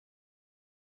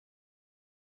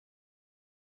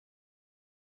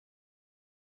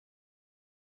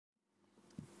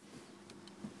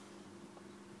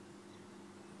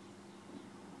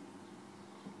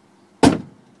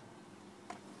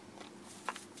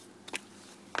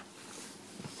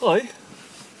Hi.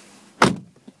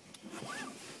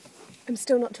 I'm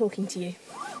still not talking to you.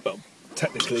 Well,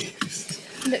 technically.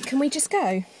 Look, can we just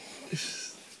go?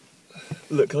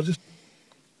 Look, can I just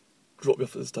drop you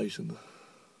off at the station?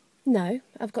 No,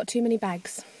 I've got too many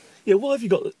bags. Yeah, why have you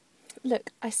got...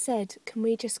 Look, I said, can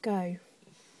we just go?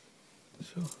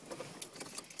 Sure.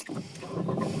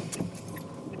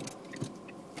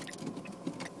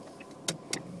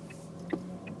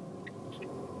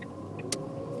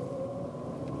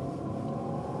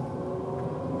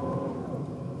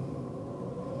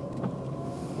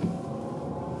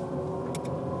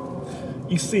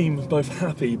 You seem both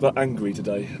happy but angry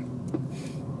today.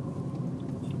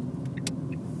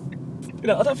 You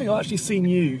know, I don't think I've actually seen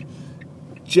you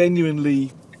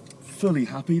genuinely, fully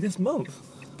happy this month.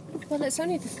 Well, it's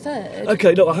only the 3rd.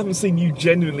 Okay, no, I haven't seen you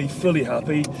genuinely, fully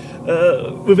happy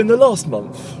within the last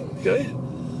month, okay?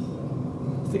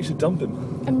 I think you should dump him.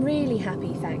 I'm really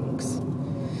happy, thanks.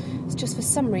 It's just for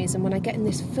some reason when I get in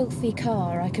this filthy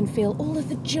car, I can feel all of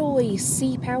the joy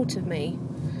seep out of me.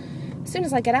 As soon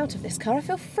as I get out of this car, I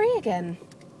feel free again.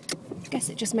 I guess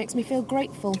it just makes me feel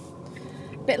grateful.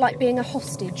 A bit like being a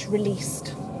hostage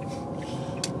released.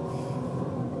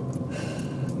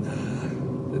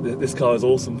 This car is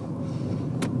awesome.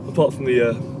 Apart from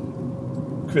the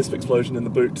crisp explosion in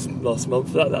the boot last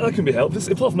month, that can be helped.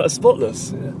 Apart from that, it's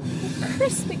spotless. Yeah.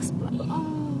 Crisp explosion?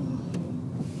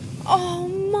 Oh,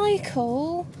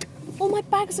 Michael. All my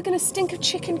bags are going to stink of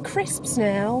chicken crisps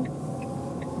now.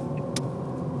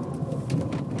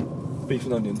 Beef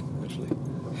and onion, actually.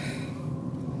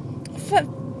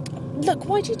 Look,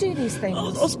 why do you do these things? I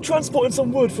was transporting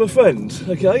some wood for a friend,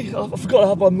 okay? I forgot to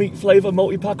have my meat flavour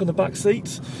multi-pack on the back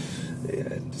seat.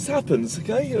 It just happens,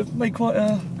 okay? It made quite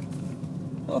a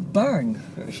bang,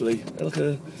 actually. Like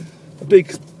a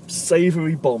big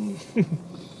savoury bomb.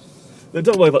 No,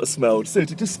 don't worry about the smell.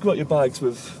 Just screw out your bags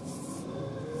with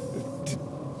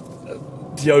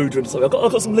deodorant or something.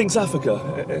 I've got some Lynx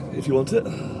Africa, if you want it.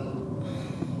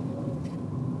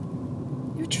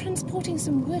 You're transporting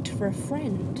some wood for a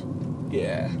friend?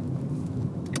 Yeah,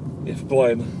 for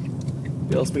Brian.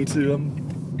 He asked me to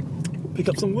pick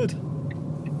up some wood.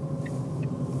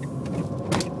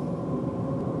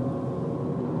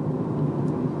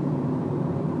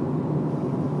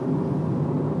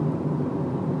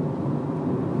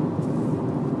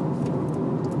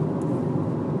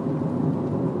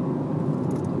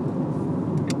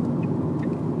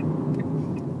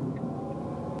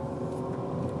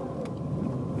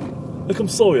 Look, I'm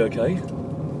sorry, okay?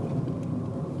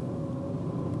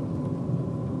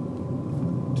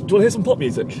 Do you want to hear some pop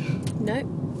music? No.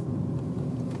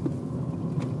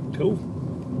 Cool.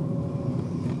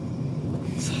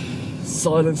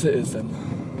 Silence it is then.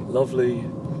 Lovely,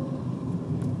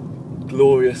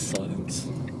 glorious silence.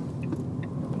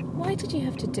 Why did you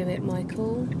have to do it,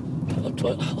 Michael?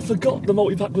 I forgot the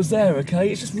multi-pack was there, okay?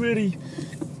 It's just really...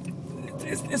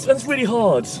 It's really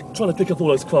hard trying to pick up all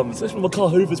those crumbs, especially when my car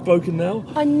hoover's broken now.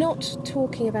 I'm not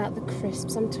talking about the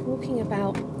crisps, I'm talking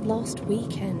about last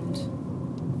weekend.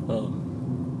 Oh.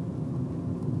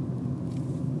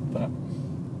 That.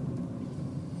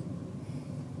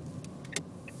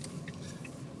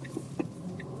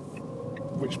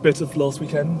 Which bit of last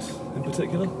weekend in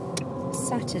particular?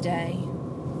 Saturday.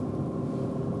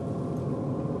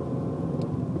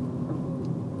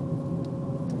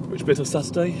 Which bit of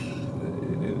Saturday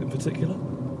in particular?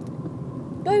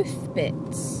 Both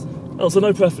bits. Oh, so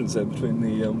no preference then between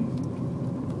the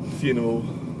funeral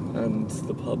and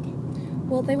the pub?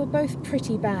 Well, they were both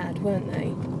pretty bad, weren't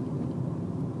they?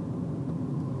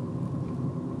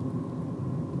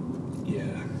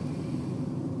 Yeah.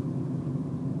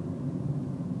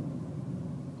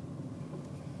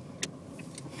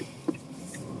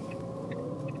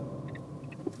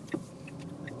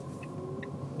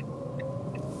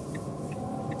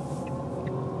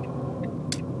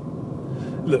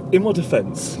 Look, in my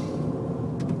defence...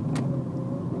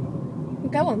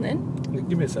 Go on then.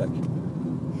 Give me a sec.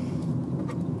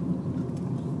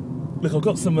 Look, I've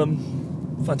got some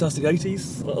fantastic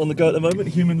 80s on the go at the moment.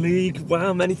 Human League,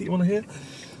 Wham, anything you want to hear?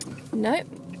 No.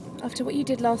 After what you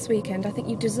did last weekend, I think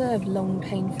you deserve long,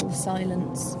 painful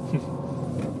silence.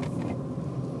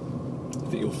 I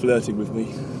think you're flirting with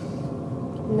me.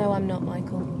 No, I'm not,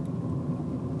 Michael.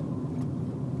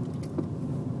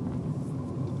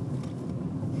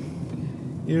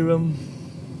 Your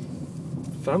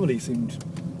family seemed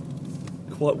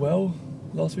quite well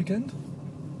last weekend.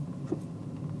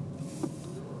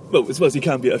 Well, as well as you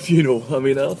can be at a funeral. I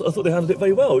mean, I thought they handled it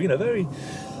very well. You know, very,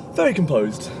 very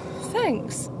composed.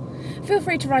 Thanks. Feel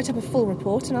free to write up a full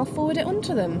report and I'll forward it on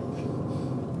to them.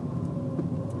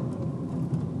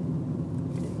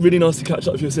 really nice to catch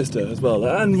up with your sister as well.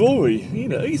 And Rory, you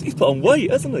know, he's put on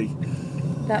weight, hasn't he?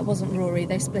 That wasn't Rory,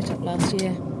 they split up last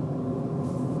year.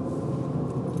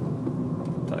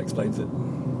 That explains it.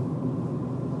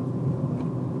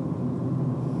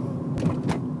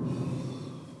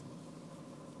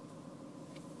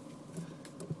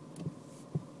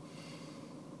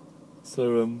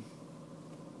 So,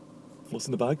 what's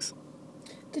in the bags?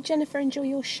 Did Jennifer enjoy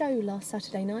your show last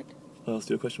Saturday night? I'll ask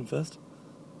you a question first.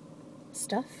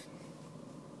 Stuff.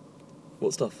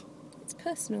 What stuff? It's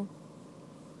personal.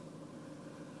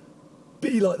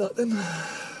 Be like that then.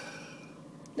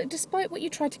 Look, despite what you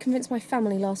tried to convince my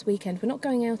family last weekend, we're not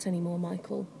going out anymore,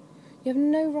 Michael. You have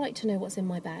no right to know what's in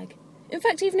my bag. In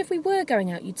fact, even if we were going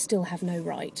out, you'd still have no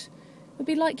right. It would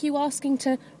be like you asking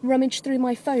to rummage through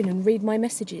my phone and read my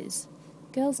messages.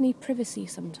 Girls need privacy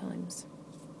sometimes.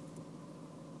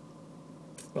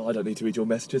 Well, I don't need to read your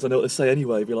messages. I know what to say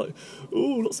anyway. Be like,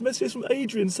 oh, lots of messages from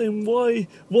Adrian saying why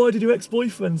did your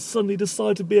ex-boyfriend suddenly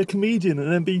decide to be a comedian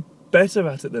and then be better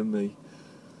at it than me?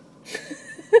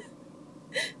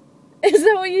 Is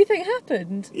that what you think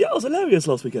happened? Yeah, it was hilarious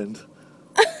last weekend.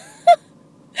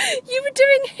 You were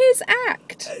doing his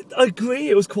act. I agree,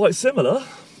 it was quite similar.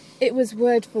 It was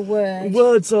word for word.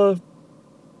 Words are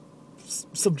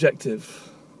subjective.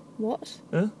 What?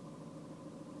 Huh?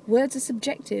 Words are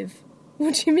subjective.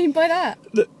 What do you mean by that?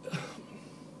 Look,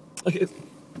 okay,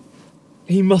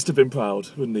 he must have been proud,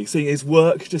 wouldn't he? Seeing his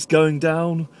work just going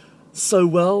down so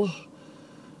well.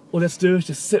 All he has to do is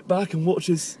just sit back and watch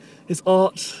his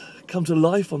art come to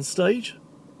life on stage.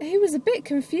 He was a bit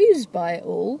confused by it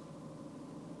all.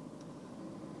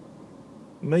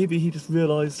 Maybe he just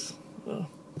realised, well,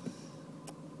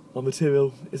 my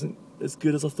material isn't as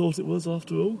good as I thought it was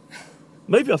after all.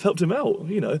 Maybe I've helped him out,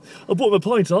 you know. I bought him a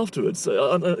pint afterwards. It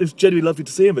was genuinely lovely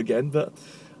to see him again, but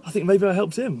I think maybe I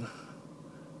helped him.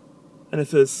 And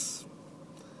if there's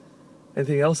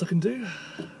anything else I can do...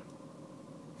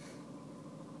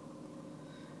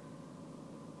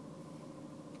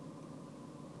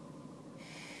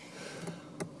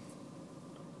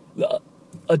 Look,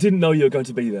 I didn't know you were going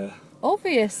to be there.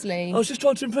 Obviously. I was just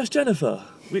trying to impress Jennifer.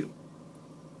 We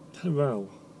had a row.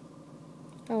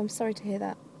 Oh, I'm sorry to hear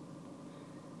that.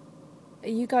 Are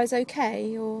you guys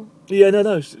okay, or...? Yeah,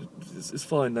 no, it's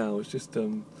fine now. It's just,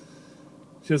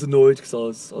 she was annoyed because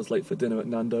I was late for dinner at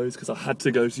Nando's because I had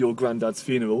to go to your granddad's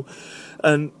funeral.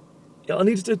 And yeah, I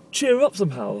needed to cheer her up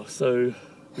somehow. So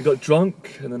we got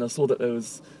drunk, and then I saw that there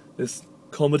was this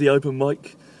comedy open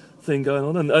mic thing going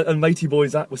on, and Matey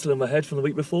Boy's act was still in my head from the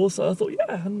week before, so I thought,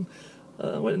 yeah, and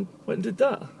I went and did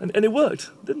that. And it worked,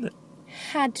 didn't it?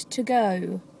 Had to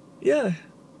go. Yeah.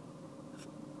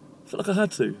 I felt like I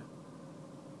had to.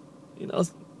 You know, I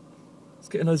was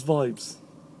getting those vibes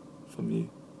from you.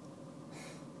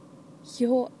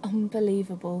 You're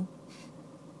unbelievable.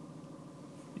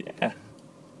 Yeah.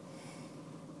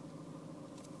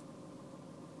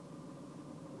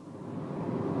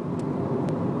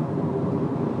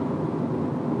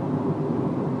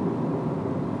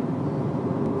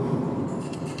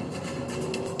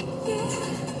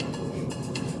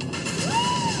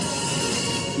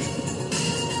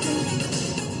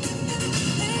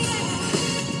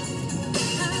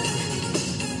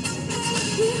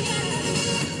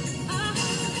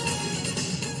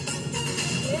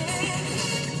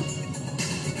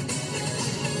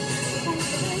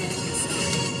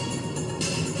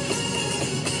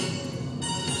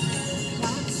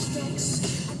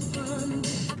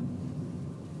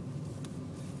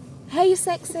 Hey,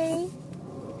 sexy.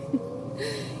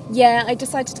 Yeah, I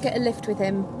decided to get a lift with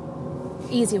him.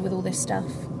 Easier with all this stuff.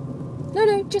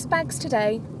 No, just bags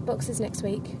today. Boxes next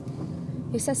week.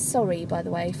 He says sorry, by the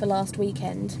way, for last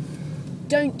weekend.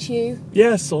 Don't you?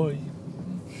 Yeah, sorry.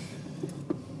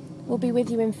 We'll be with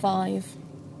you in 5.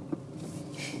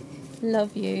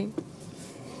 Love you.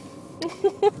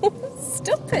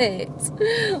 Stop it.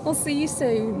 I'll see you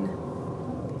soon.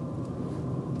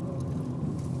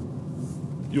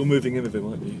 You're moving in with him,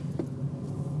 aren't you?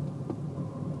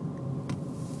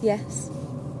 Yes.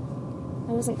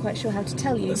 I wasn't quite sure how to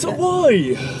tell you. So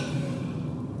why?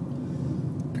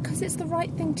 Because it's the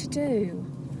right thing to do.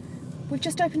 We've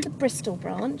just opened the Bristol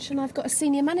branch and I've got a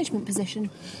senior management position.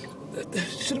 It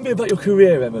shouldn't be about your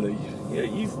career, Emily.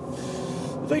 You've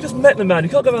only just met the man. You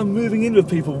can't go around moving in with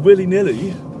people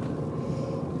willy-nilly.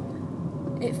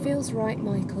 It feels right,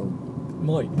 Michael.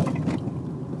 Mike.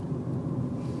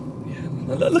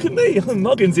 Yeah, look at me. I'm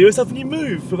mugging you. It's helping you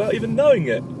move without even knowing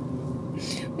it.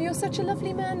 Well, you're such a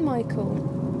lovely man,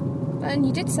 Michael. And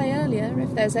you did say earlier,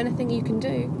 if there's anything you can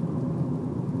do.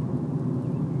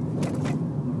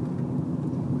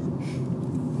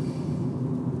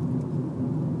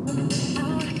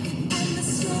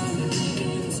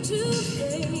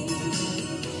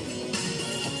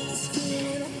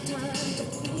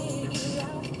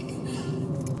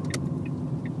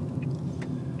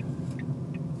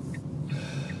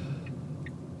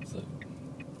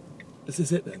 Is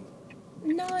this it then?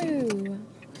 No.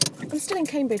 I'm still in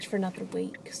Cambridge for another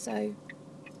week, so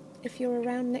if you're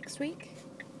around next week,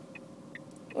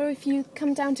 or if you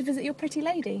come down to visit your pretty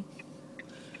lady.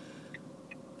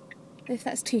 If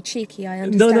that's too cheeky, I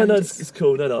understand. No, it's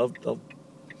cool. No,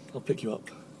 I'll pick you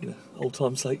up. You know, old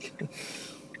time's sake.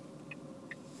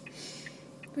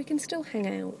 We can still hang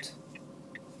out.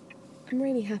 I'm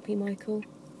really happy, Michael.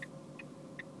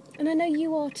 And I know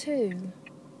you are too.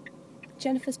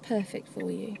 Jennifer's perfect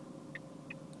for you.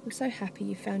 I'm so happy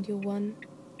you found your one.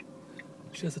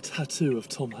 She has a tattoo of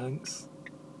Tom Hanks.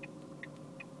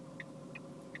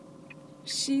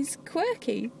 She's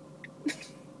quirky.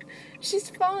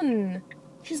 She's fun.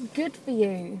 She's good for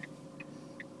you.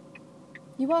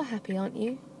 You are happy, aren't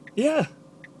you? Yeah.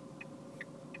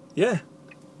 Yeah.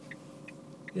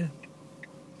 Yeah.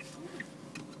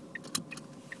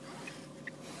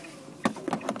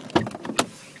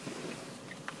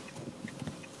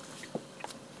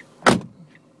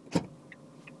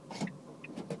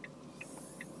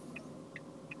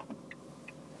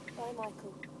 Bye,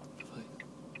 Michael.